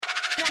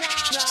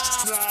Hey,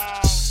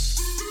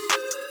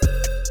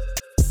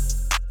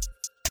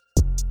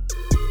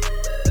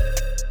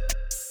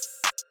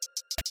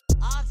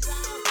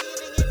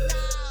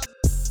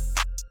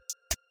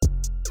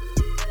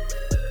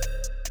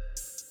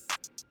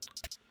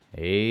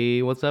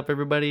 what's up,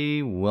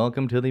 everybody?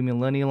 Welcome to the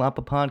Millennial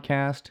Appa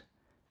Podcast,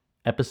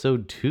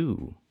 Episode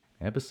 2.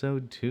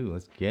 Episode 2,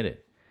 let's get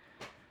it.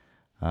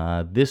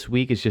 This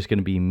week is just going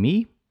to be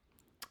me.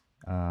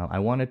 I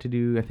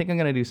think I'm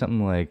going to do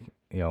something like,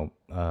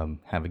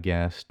 have a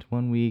guest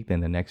one week, then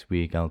the next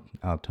week I'll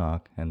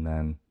talk, and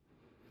then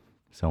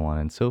so on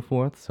and so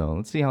forth. So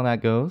let's see how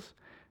that goes.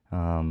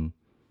 And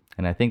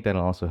I think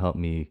that'll also help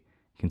me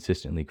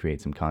consistently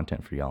create some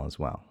content for y'all as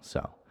well.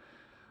 So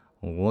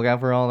look out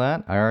for all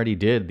that. I already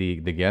did the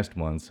guest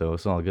one, so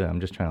it's all good.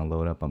 I'm just trying to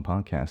load up on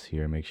podcasts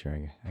here and make sure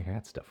I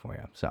got stuff for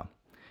you. So,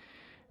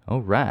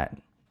 all right.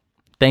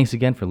 Thanks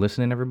again for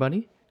listening,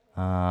 everybody.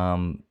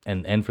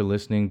 And for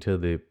listening to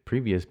the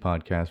previous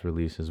podcast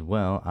release as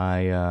well.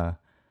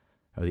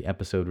 Or the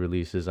episode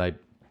releases.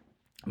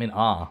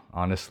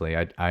 Honestly,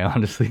 I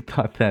honestly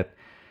thought that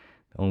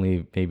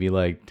only maybe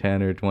like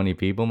 10 or 20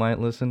 people might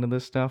listen to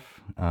this stuff.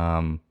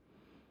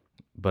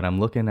 But I'm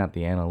looking at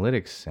the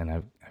analytics, and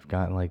I've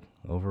got like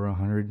over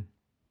 100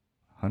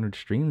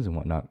 streams and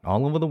whatnot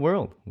all over the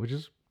world, which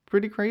is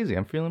pretty crazy.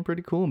 I'm feeling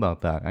pretty cool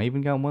about that. I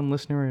even got one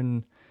listener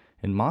in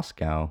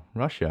Moscow,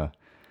 Russia,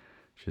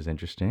 which is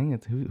interesting.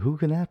 It's who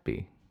can that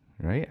be,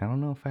 right? I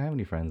don't know if I have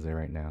any friends there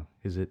right now.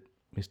 Is it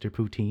Mr.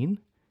 Poutine?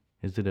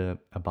 Is it a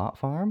bot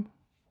farm?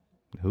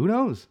 Who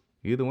knows?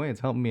 Either way,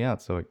 it's helping me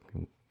out, so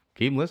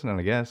keep listening,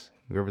 I guess.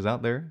 Whoever's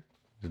out there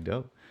is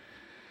dope.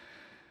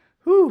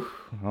 Whew.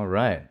 All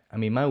right. I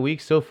mean, my week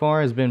so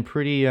far has been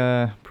pretty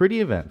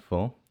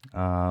eventful.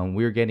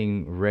 We're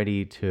getting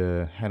ready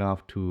to head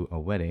off to a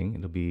wedding.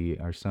 It'll be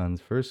our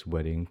son's first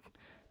wedding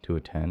to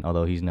attend,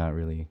 although he's not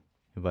really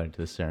invited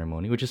to the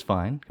ceremony, which is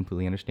fine,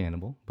 completely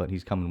understandable, but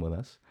he's coming with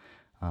us.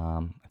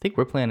 I think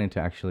we're planning to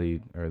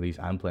actually, or at least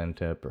I'm planning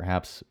to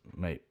perhaps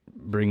might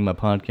bring my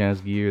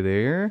podcast gear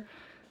there.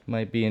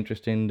 Might be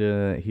interesting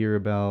to hear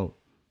about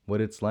what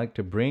it's like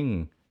to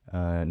bring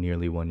a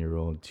nearly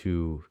 1-year-old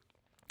to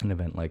an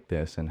event like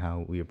this and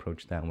how we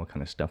approach that and what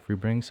kind of stuff we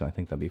bring. So I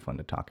think that'd be fun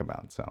to talk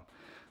about. So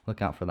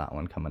look out for that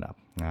one coming up.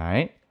 All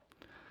right.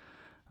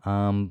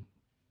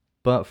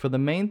 But for the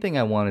main thing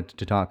I wanted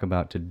to talk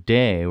about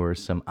today were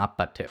some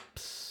Appa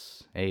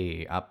tips.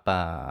 Hey,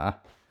 Appa.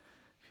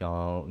 If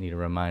y'all need a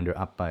reminder,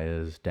 Appa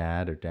is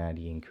dad or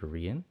daddy in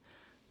Korean.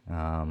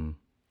 And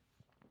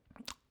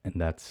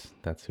that's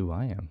who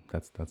I am.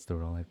 That's the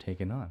role I've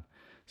taken on.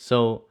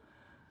 So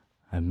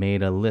I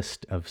made a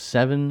list of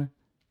seven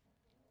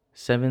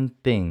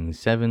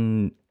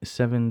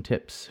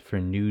tips for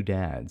new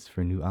dads,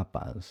 for new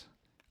appas.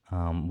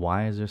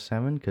 Why is there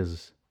 7?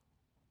 Because,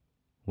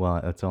 well,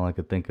 that's all I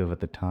could think of at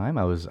the time.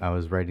 I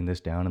was writing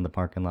this down in the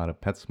parking lot of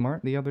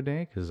PetSmart the other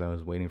day because I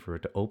was waiting for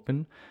it to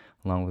open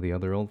along with the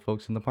other old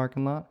folks in the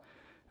parking lot.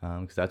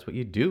 Because that's what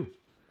you do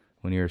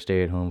when you're a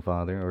stay-at-home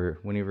father, or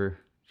when you're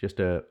just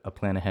a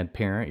plan-ahead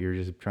parent. You're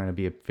just trying to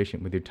be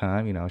efficient with your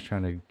time. I was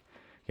trying to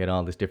get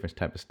all this different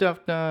type of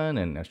stuff done,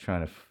 and I was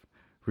trying to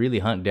really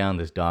hunt down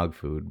this dog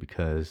food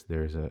because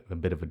there's a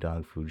bit of a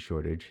dog food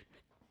shortage.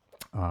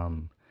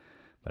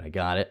 But I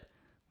got it,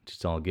 which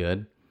is all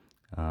good.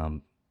 But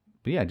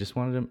yeah, I just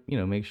wanted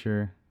to, make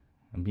sure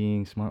I'm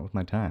being smart with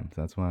my time.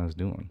 So that's what I was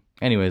doing.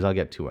 Anyways, I'll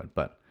get to it,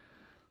 but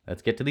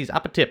let's get to these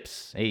Appa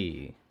tips.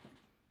 Hey.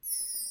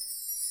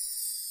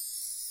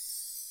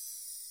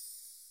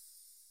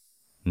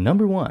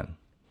 Number 1,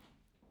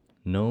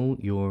 know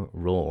your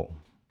role.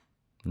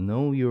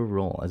 Know your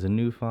role. As a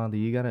new father,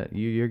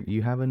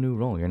 you have a new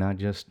role. You're not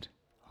just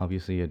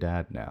obviously a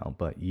dad now,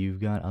 but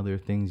you've got other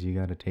things you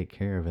got to take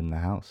care of in the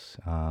house,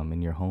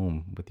 in your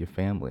home, with your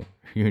family,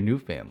 your new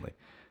family,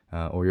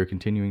 or your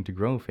continuing to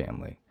grow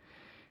family.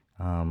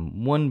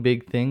 One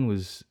big thing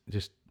was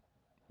just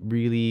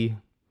really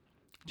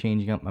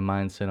changing up my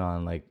mindset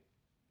on like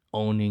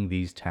owning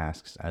these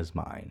tasks as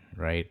mine,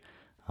 right?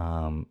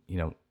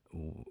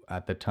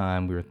 At the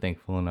time we were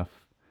thankful enough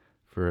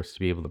for us to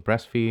be able to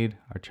breastfeed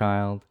our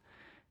child.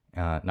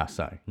 Not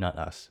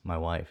us. My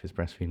wife is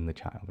breastfeeding the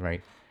child,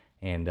 right?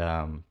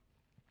 And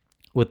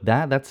with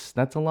that's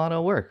a lot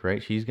of work,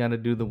 right? She's got to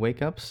do the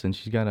wake ups and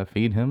she's got to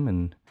feed him.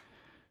 And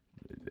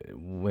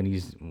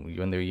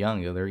when they're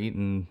young, they're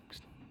eating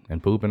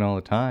and pooping all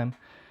the time.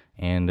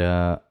 And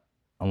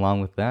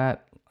along with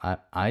that,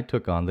 I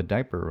took on the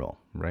diaper role,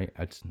 right?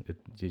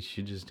 You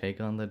should just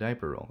take on the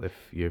diaper role. If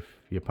your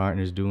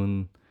partner's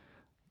doing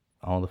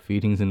all the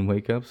feedings and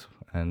wake ups,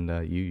 and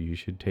you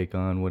should take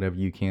on whatever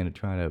you can to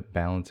try to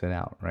balance it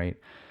out, right?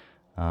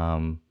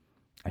 I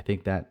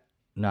think that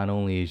not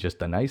only is just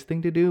a nice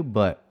thing to do,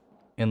 but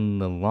in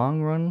the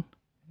long run,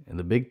 in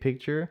the big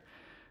picture,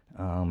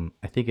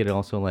 I think it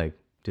also like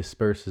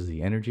disperses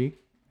the energy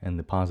and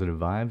the positive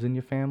vibes in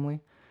your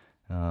family.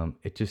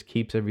 It just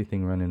keeps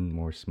everything running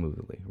more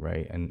smoothly,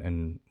 right?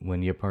 And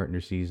when your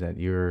partner sees that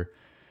you're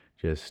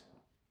just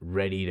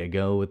ready to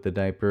go with the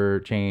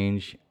diaper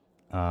change,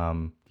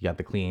 You got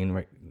the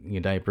clean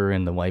your diaper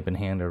and the wipe in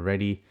hand are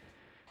ready.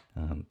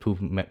 Poop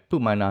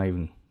might not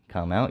even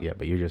come out yet,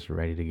 but you're just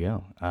ready to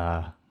go.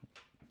 I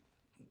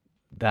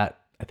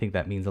think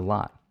that means a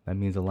lot. That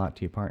means a lot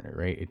to your partner,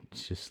 right? It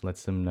just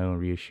lets them know and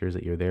reassures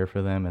that you're there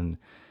for them,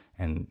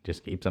 and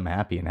just keeps them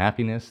happy. And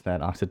happiness,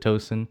 that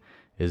oxytocin,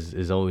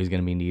 is always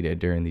going to be needed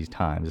during these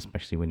times,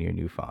 especially when you're a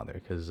new father,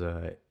 because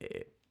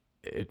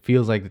it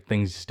feels like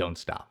things just don't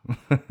stop.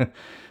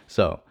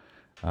 So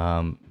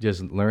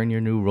just learn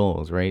your new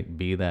roles, right?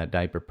 Be that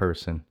diaper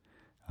person.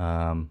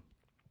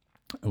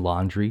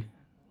 Laundry.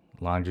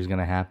 Laundry's going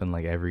to happen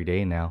like every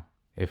day now,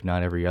 if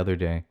not every other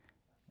day.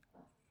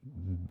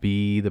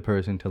 Be the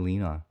person to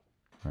lean on,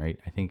 right?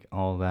 I think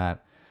all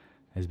that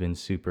has been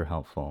super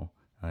helpful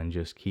in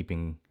just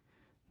keeping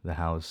the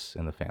house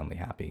and the family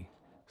happy.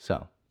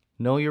 So,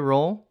 know your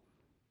role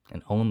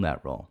and own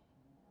that role.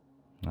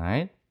 All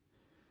right?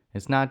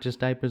 It's not just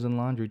diapers and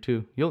laundry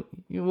too. You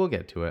will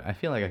get to it. I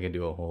feel like I could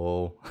do a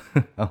whole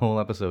a whole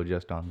episode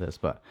just on this,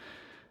 but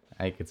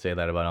I could say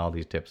that about all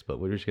these tips, but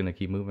we're just going to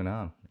keep moving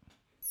on.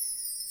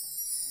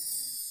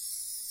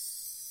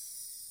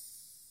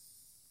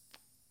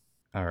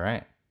 All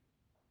right.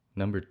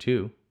 Number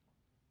 2,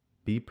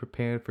 be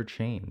prepared for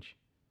change.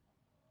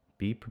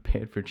 Be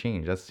prepared for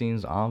change. That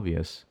seems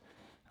obvious.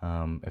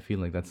 I feel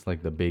like that's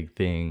like the big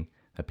thing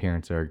that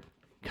parents are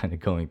kind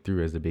of going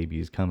through as the baby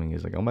is coming.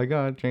 Is like, oh my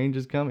God, change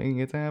is coming.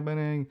 It's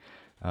happening.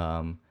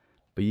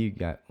 But you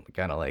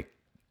gotta like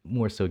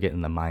more so get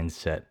in the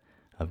mindset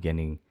of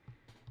being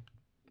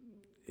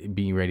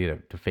ready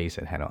to face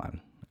it head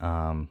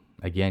on.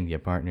 Again, your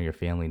partner, your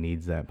family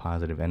needs that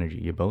positive energy.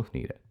 You both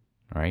need it,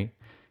 right?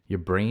 Your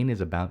brain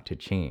is about to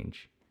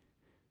change.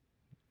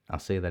 I'll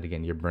say that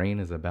again. Your brain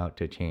is about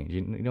to change.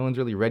 No one's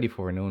really ready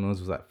for it. No one knows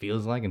what that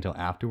feels like until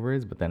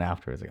afterwards. But then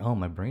afterwards, like, oh,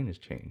 my brain has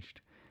changed.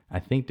 I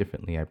think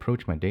differently. I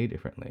approach my day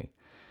differently.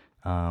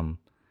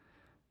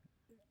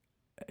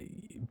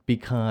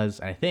 Because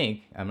I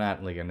think, I'm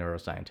not like a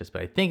neuroscientist,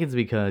 but I think it's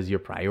because your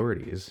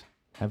priorities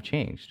have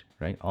changed,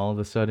 right? All of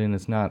a sudden,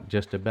 it's not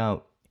just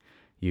about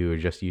you or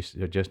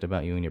just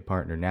about you and your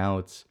partner. Now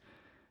it's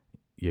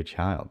your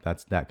child.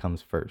 That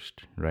comes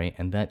first, right?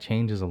 And that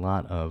changes a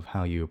lot of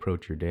how you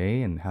approach your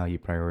day and how you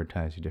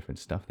prioritize your different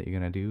stuff that you're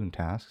gonna do and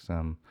tasks.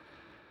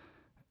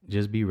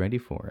 Just be ready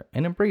for it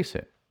and embrace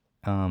it.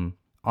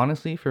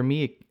 Honestly, for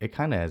me, it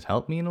kind of has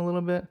helped me in a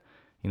little bit.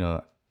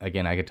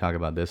 Again, I could talk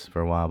about this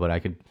for a while, but I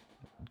could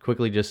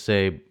quickly just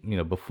say,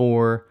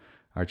 before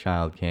our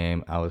child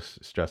came, I was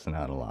stressing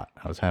out a lot.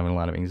 I was having a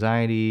lot of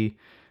anxiety.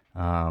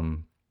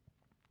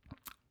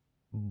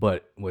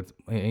 But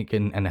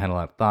and I had a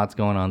lot of thoughts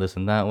going on this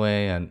and that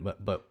way, and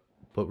but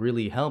what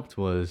really helped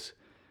was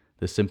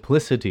the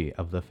simplicity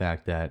of the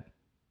fact that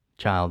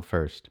child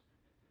first.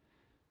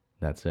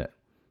 That's it.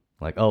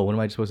 Like, oh, what am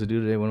I supposed to do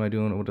today? What am I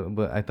doing?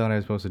 But I thought I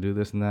was supposed to do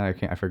this and that.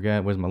 I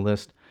forget. Where's my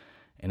list?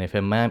 And if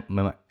in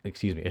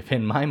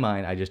my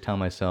mind I just tell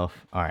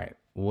myself, all right,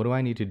 what do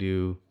I need to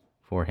do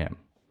for him?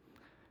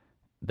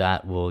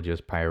 That will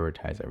just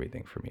prioritize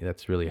everything for me.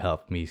 That's really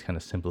helped me kind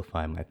of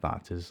simplify my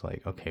thoughts. Is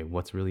like, okay,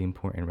 what's really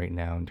important right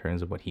now in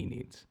terms of what he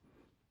needs?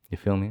 You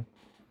feel me?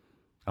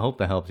 I hope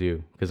that helps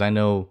you, because I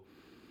know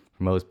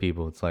for most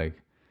people it's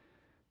like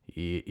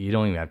you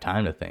don't even have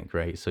time to think,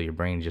 right? So your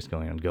brain's just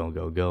going on go,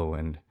 go, go,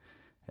 and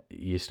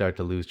you start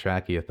to lose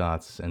track of your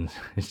thoughts, and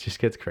it just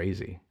gets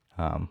crazy.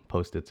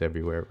 Post-its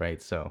everywhere,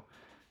 right? So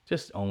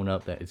just own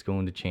up that it's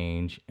going to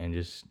change, and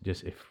just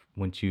if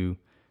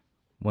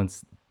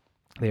once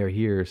they are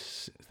here,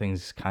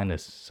 things kind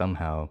of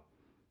somehow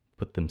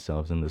put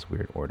themselves in this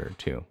weird order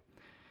too.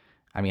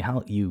 I mean,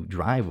 how you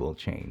drive will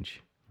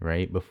change,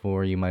 right?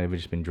 Before you might have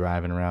just been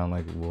driving around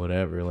like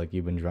whatever, like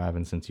you've been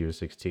driving since you were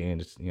 16.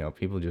 Just,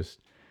 people just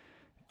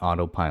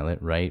autopilot,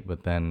 right?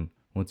 But then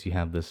once you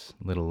have this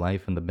little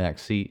life in the back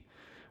seat,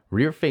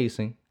 rear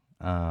facing,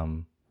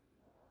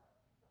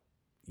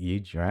 you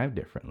drive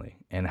differently,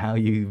 and how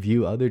you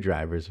view other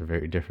drivers are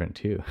very different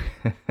too.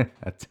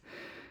 That's,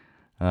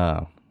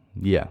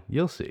 yeah,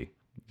 you'll see.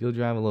 You'll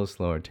drive a little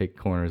slower, take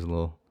corners a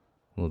little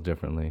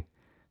differently.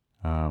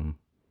 You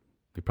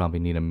probably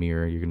need a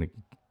mirror. You're gonna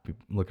be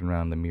looking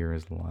around the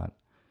mirrors a lot.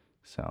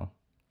 So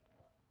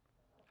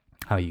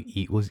how you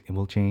eat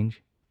will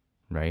change,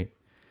 right?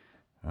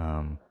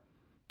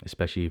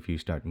 Especially if you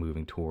start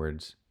moving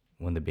towards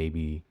when the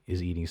baby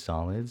is eating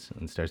solids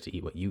and starts to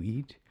eat what you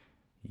eat.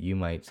 You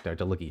might start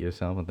to look at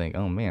yourself and think,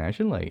 oh man, I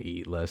should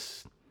eat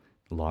less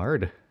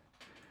lard.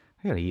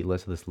 I gotta eat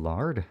less of this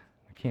lard.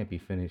 I can't be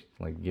finished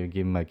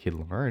giving my kid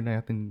lard. I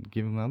have to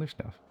give him other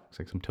stuff. It's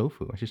like some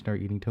tofu. I should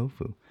start eating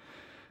tofu.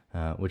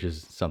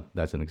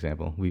 That's an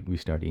example. We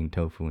started eating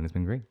tofu and it's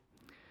been great.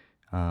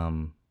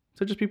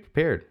 So just be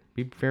prepared.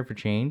 Be prepared for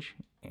change,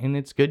 and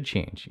it's good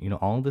change.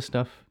 All this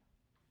stuff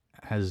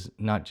has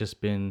not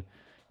just been,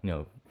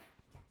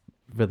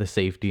 for the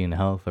safety and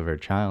health of our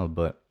child,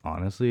 but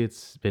honestly,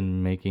 it's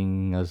been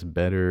making us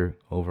better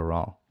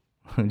overall.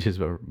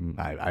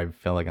 I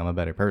felt like I'm a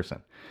better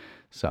person.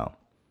 So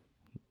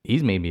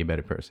he's made me a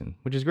better person,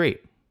 which is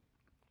great.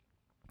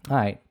 All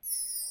right.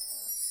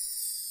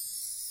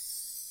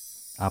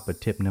 Appa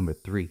tip number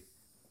 3.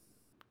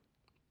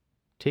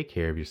 Take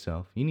care of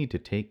yourself. You need to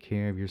take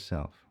care of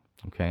yourself.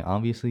 Okay.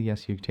 Obviously,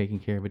 yes, you're taking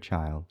care of a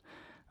child,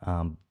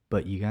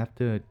 but you have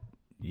to.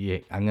 Yeah,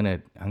 I'm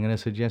gonna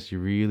suggest you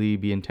really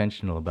be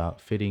intentional about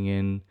fitting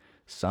in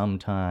some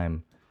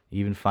time,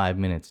 even 5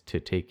 minutes, to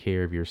take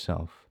care of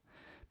yourself.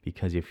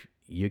 Because if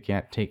you're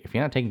not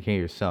taking care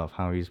of yourself,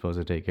 how are you supposed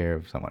to take care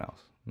of someone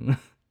else?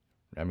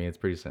 I mean, it's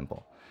pretty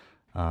simple.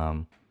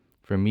 Um,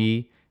 for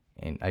me,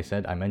 and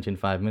I mentioned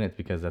 5 minutes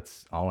because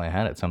that's all I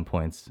had at some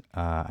points.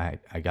 I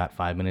got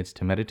 5 minutes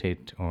to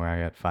meditate, or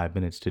I got 5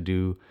 minutes to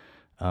do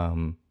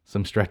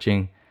some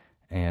stretching,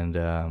 and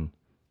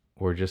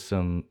or just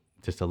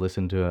to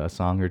listen to a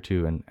song or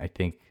two, and I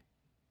think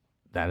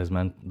that has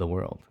meant the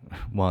world.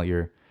 While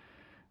your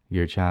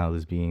child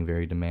is being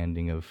very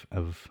demanding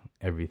of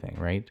everything,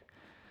 right?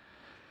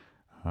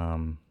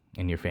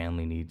 And your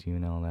family needs you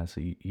and all that.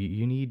 So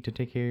you need to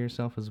take care of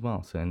yourself as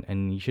well. So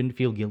and you shouldn't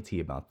feel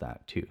guilty about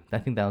that too. I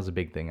think that was a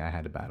big thing I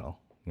had to battle.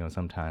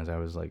 Sometimes I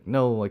was like,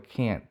 no, I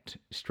can't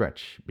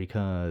stretch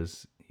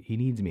because he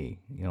needs me.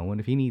 What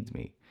if he needs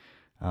me?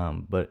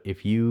 But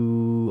if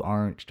you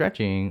aren't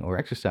stretching or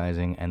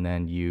exercising and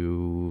then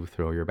you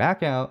throw your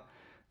back out,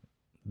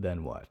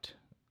 then what?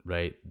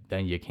 Right?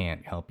 Then you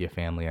can't help your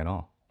family at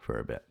all for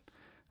a bit.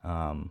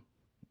 Um,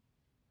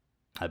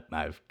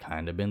 I've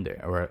kind of been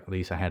there, or at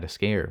least I had a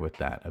scare with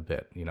that a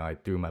bit. I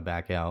threw my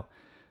back out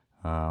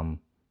um,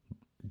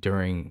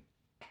 during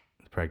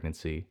the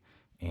pregnancy,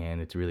 and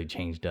it's really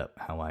changed up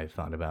how I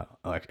thought about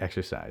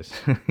exercise.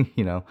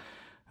 you know,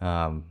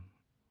 um,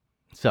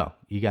 so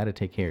you got to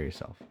take care of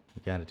yourself.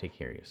 You got to take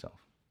care of yourself.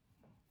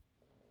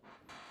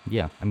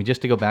 Yeah, I mean,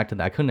 just to go back to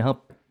that, I couldn't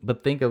help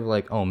but think of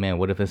like, oh man,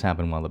 what if this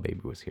happened while the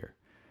baby was here?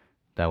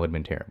 That would have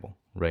been terrible,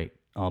 right?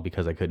 All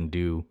because I couldn't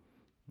do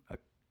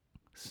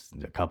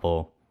a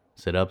couple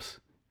sit-ups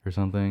or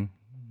something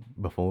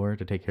before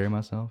to take care of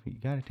myself. You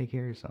got to take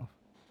care of yourself.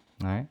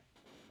 All right?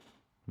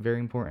 Very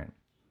important.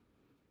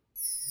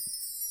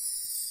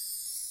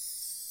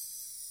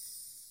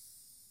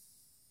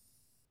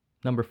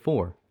 Number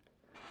 4.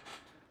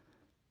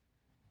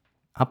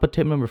 Appa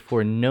tip number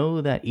 4,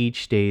 know that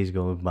each day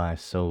goes by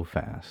so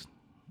fast.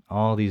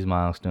 All these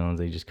milestones,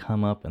 they just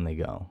come up and they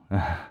go.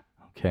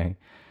 Okay?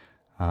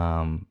 There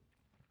are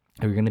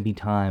going to be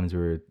times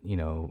where,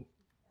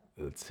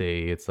 let's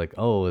say it's like,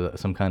 oh,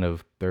 some kind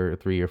of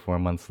 3 or 4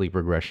 month sleep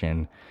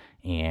regression,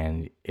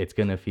 and it's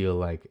going to feel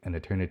like an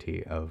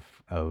eternity of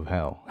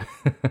hell,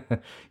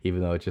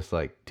 even though it's just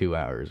like 2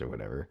 hours or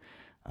whatever.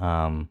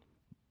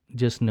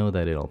 Just know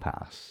that it'll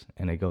pass,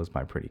 and it goes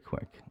by pretty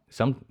quick.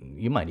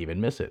 You might even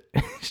miss it,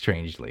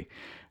 strangely.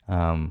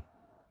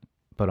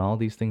 But all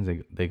these things,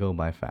 they go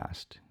by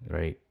fast,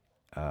 right?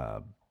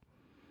 Oh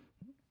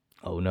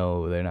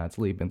no, they're not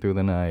sleeping through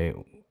the night.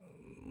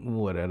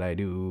 What did I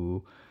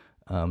do?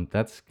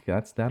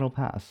 That'll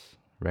pass,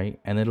 right?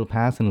 And it'll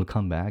pass, and it'll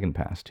come back and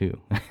pass too.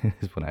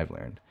 Is what I've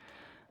learned.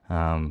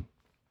 I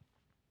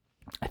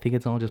think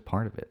it's all just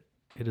part of it.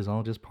 It is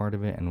all just part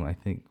of it, and I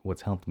think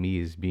what's helped me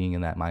is being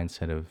in that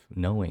mindset of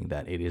knowing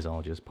that it is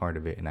all just part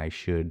of it, and I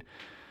should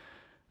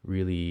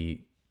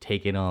really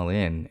take it all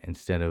in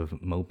instead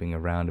of moping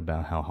around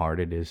about how hard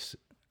it is.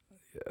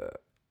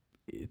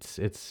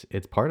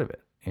 It's part of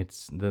it.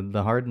 It's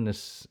the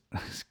hardness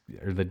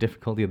or the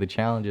difficulty of the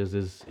challenges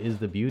is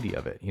the beauty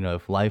of it.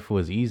 If life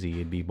was easy,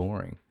 it'd be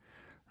boring,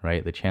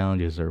 right? The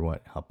challenges are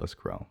what help us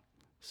grow.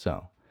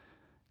 So,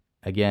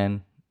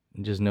 again,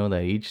 just know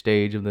that each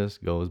stage of this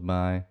goes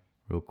by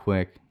real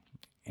quick,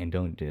 and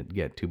don't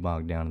get too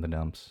bogged down in the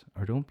dumps,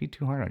 or don't be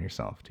too hard on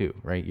yourself too,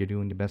 right? You're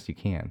doing the best you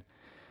can.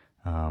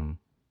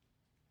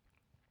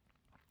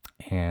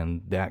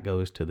 And that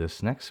goes to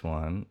this next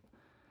one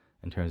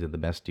in terms of the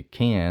best you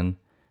can.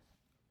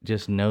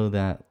 Just know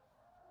that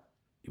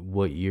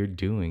what you're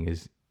doing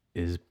is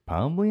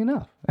probably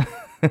enough.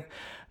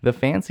 The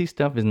fancy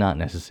stuff is not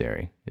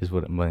necessary, is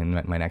what my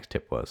next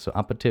tip was. So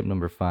Appa tip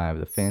number 5,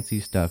 the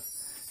fancy stuff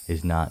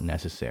is not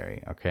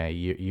necessary. Okay,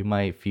 you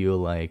might feel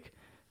like,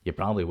 you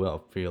probably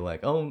will feel like,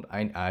 oh,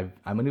 I'm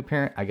a new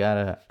parent.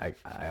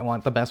 I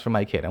want the best for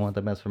my kid. I want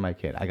the best for my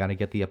kid. I gotta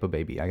get the Appa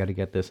baby. I gotta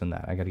get this and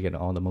that. I gotta get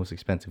all the most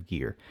expensive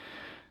gear.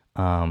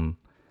 And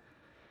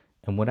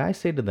what I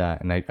say to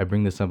that, and I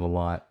bring this up a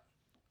lot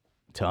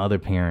to other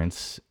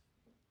parents,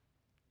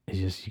 is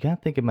just, you gotta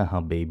think about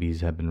how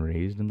babies have been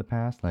raised in the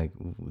past. Like,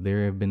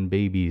 there have been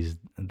babies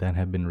that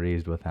have been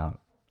raised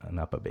without an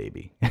Appa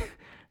baby.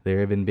 There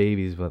have been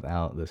babies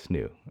without the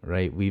snoo,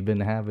 right? We've been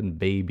having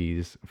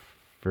babies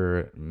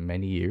for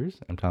many years.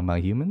 I'm talking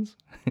about humans.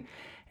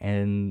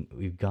 And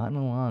we've gotten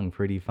along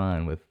pretty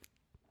fine with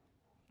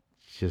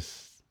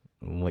just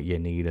what you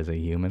need as a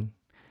human.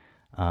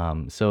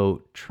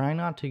 So try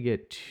not to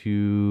get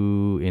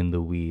too in the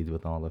weeds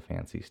with all the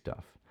fancy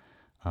stuff.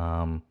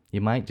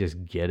 You might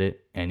just get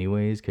it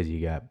anyways because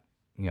you got,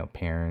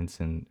 parents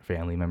and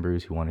family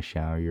members who want to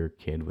shower your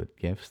kid with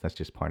gifts. That's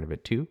just part of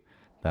it too.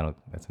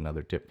 That's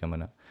another tip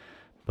coming up.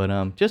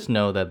 But just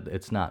know that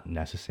it's not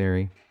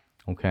necessary.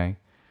 Okay.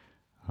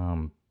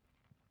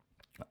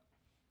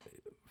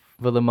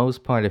 for the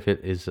most part, if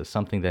it is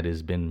something that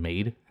has been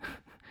made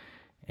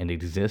and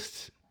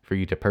exists for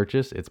you to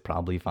purchase, it's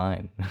probably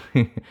fine.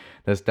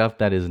 The stuff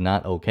that is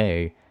not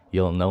okay,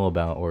 you'll know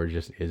about or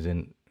just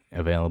isn't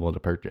available to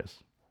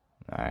purchase.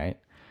 All right.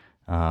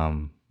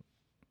 Um,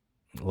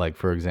 like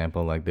for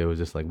example, like there was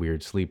this like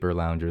weird sleeper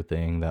lounger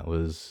thing that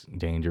was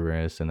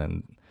dangerous, and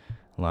then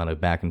a lot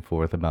of back and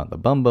forth about the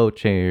bumbo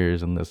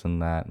chairs and this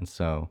and that. And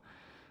so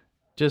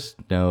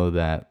just know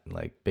that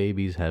like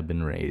babies have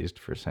been raised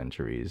for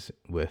centuries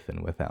with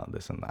and without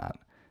this and that.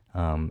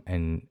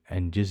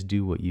 And just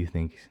do what you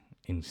think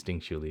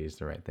instinctually is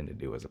the right thing to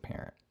do as a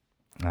parent.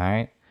 All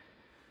right.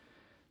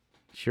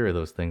 Sure,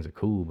 those things are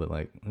cool, but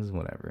like this is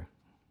whatever.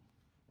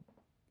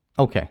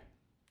 Okay,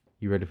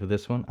 you ready for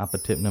this one? Appa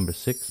tip number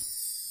 6.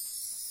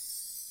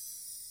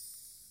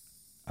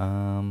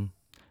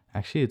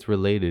 Actually, it's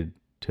related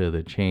to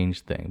the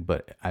change thing,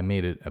 but I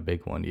made it a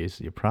big one.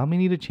 You probably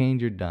need to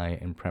change your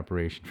diet in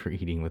preparation for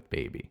eating with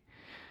baby.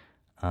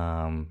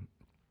 I'm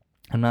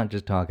not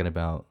just talking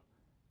about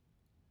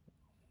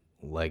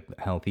like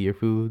healthier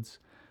foods,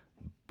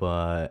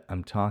 but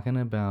I'm talking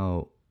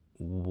about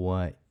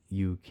what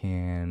you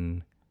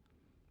can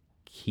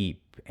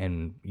keep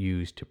and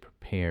use to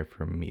prepare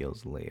for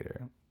meals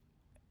later.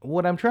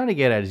 What I'm trying to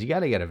get at is you got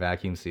to get a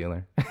vacuum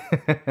sealer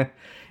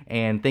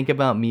and think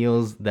about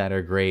meals that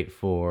are great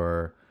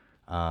for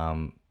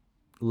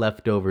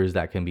leftovers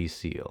that can be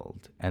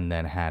sealed and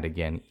then had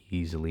again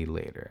easily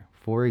later.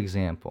 For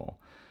example,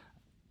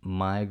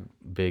 my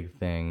big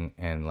thing,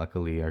 and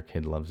luckily our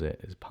kid loves it,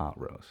 is pot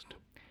roast.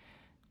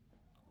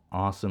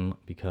 Awesome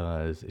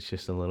because it's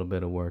just a little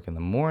bit of work in the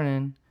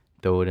morning,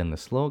 throw it in the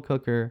slow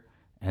cooker,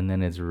 and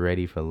then it's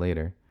ready for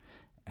later.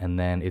 And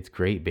then it's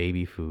great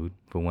baby food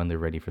for when they're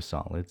ready for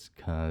solids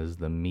because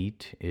the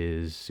meat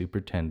is super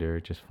tender,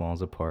 it just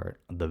falls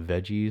apart. The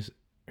veggies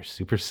are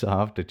super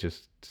soft, it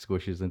just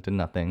squishes into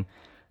nothing.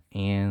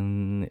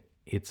 And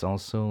it's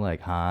also like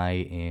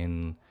high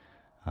in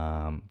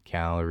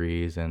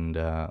calories and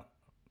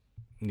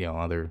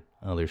other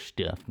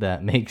stuff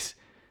that makes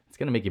it's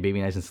gonna make your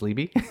baby nice and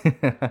sleepy,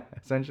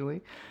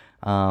 essentially.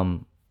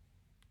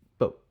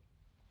 But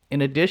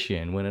in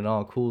addition, when it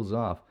all cools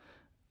off,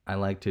 I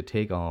like to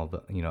take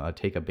I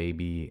take a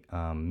baby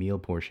meal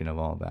portion of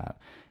all that,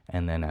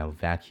 and then I'll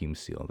vacuum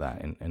seal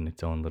that in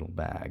its own little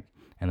bag,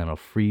 and then I'll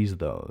freeze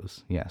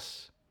those.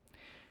 Yes,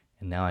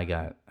 and now I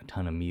got a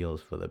ton of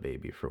meals for the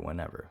baby for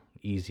whenever,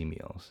 easy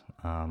meals.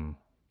 I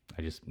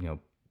just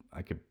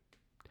I could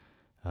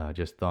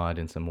just thaw it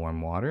in some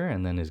warm water,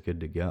 and then it's good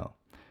to go.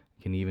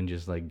 You can even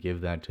just like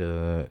give that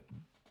to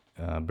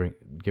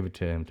give it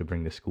to him to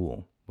bring to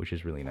school, which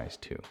is really nice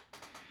too.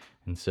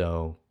 And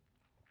so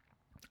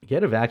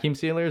get a vacuum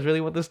sealer is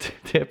really what this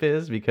tip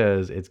is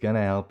because it's going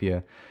to help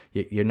you.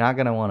 You're not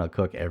going to want to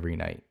cook every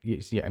night.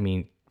 I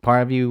mean,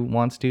 part of you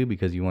wants to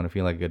because you want to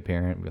feel like a good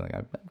parent. Be like,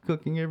 I'm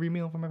cooking every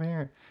meal for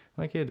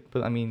my kid.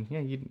 But I mean,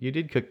 yeah, you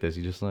did cook this.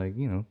 You just like,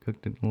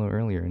 cooked it a little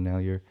earlier and now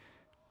you're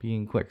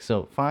being quick.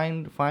 So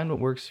find what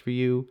works for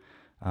you.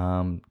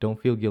 Don't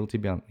feel guilty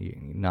about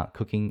not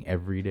cooking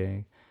every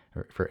day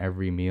or for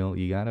every meal.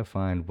 You got to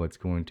find what's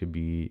going to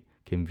be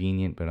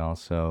convenient but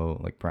also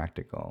like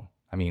practical.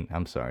 I mean,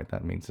 I'm sorry,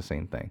 that means the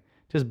same thing.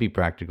 Just be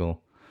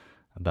practical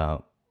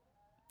about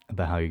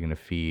how you're going to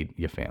feed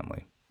your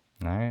family.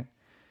 All right?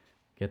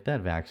 Get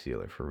that vac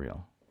sealer for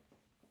real.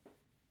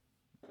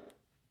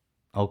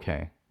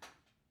 Okay.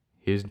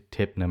 Here's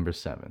tip number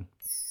 7.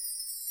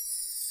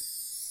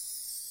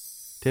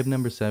 Tip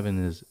number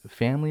 7 is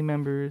family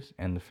members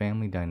and the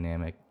family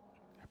dynamic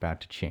are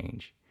about to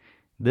change.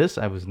 This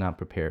I was not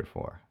prepared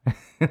for.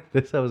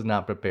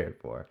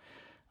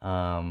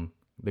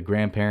 The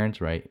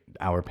grandparents, right?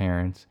 Our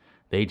parents,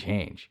 they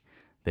change.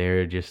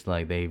 They're just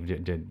like they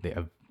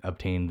have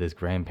obtained this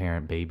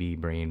grandparent baby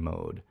brain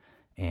mode,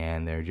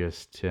 and they're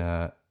just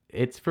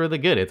it's for the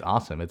good. It's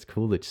awesome. It's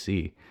cool to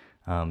see.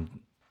 I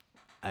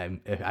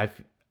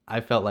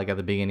felt like at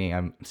the beginning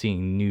I'm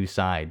seeing new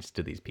sides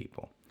to these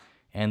people,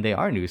 and they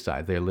are new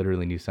sides. They're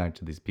literally new sides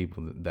to these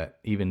people that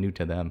even new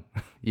to them.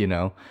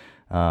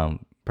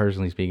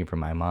 Personally speaking, for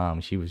my mom,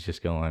 she was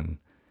just going.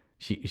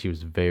 She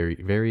was very,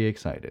 very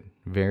excited.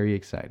 Very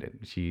excited.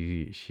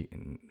 She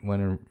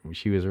when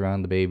she was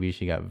around the baby,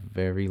 she got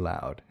very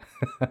loud.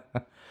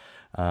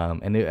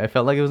 I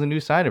felt like it was a new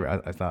side of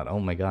her. I thought, oh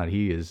my God,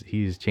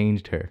 he's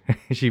changed her.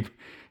 He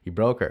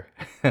broke her.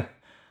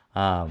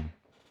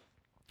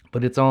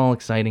 But it's all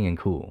exciting and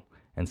cool.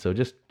 And so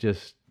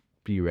just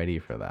be ready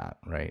for that,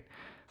 right?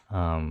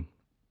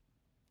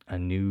 A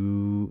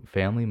new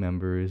family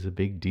member is a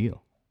big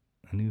deal.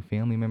 A new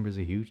family member is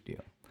a huge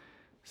deal.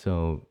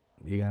 So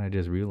you gotta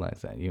just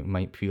realize that. You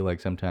might feel like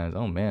sometimes,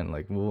 oh man,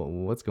 like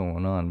what's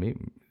going on? Maybe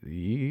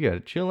you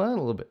gotta chill out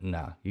a little bit.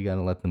 Nah, you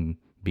gotta let them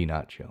be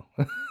not chill.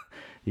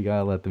 You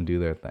gotta let them do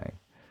their thing.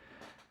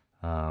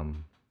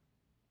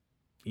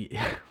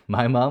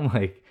 My mom,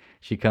 like,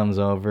 she comes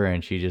over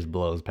and she just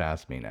blows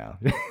past me now.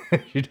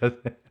 She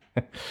doesn't.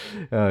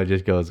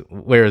 Just goes,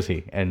 where is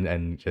he?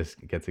 And just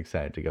gets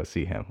excited to go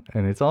see him,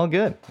 and it's all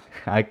good.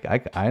 I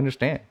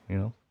understand.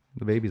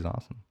 The baby's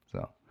awesome. So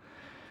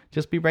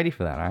just be ready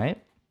for that, all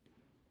right?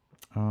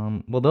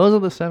 Well, those are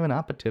the 7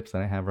 Appa tips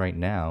that I have right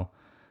now.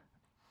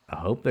 I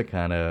hope they're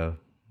kind of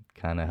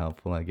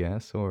helpful, I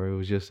guess, or it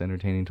was just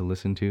entertaining to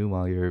listen to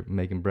while you're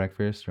making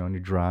breakfast or on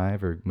your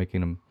drive or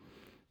making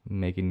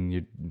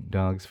your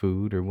dog's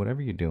food or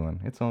whatever you're doing.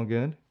 It's all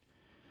good.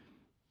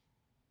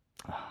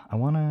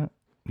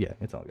 Yeah,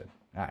 it's all good.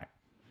 All right.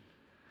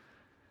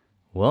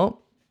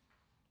 Well,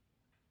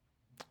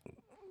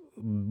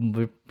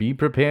 be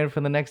prepared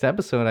for the next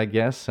episode, I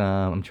guess.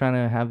 I'm trying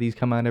to have these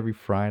come out every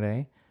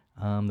Friday.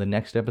 The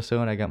next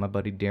episode, I got my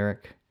buddy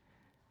Derek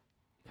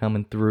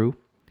coming through,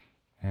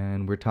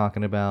 and we're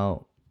talking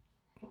about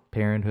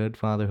parenthood,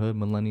 fatherhood,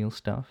 millennial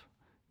stuff.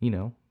 You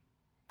know,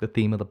 the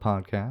theme of the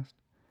podcast.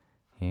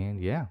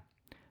 And yeah,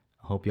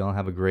 I hope you all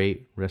have a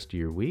great rest of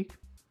your week.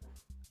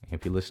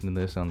 If you listen to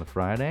this on the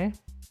Friday,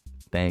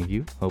 thank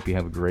you. Hope you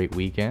have a great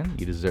weekend.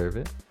 You deserve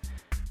it.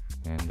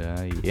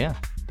 And yeah,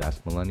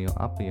 that's Millennial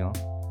Appa,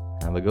 y'all.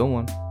 Have a good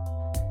one.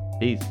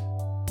 Peace.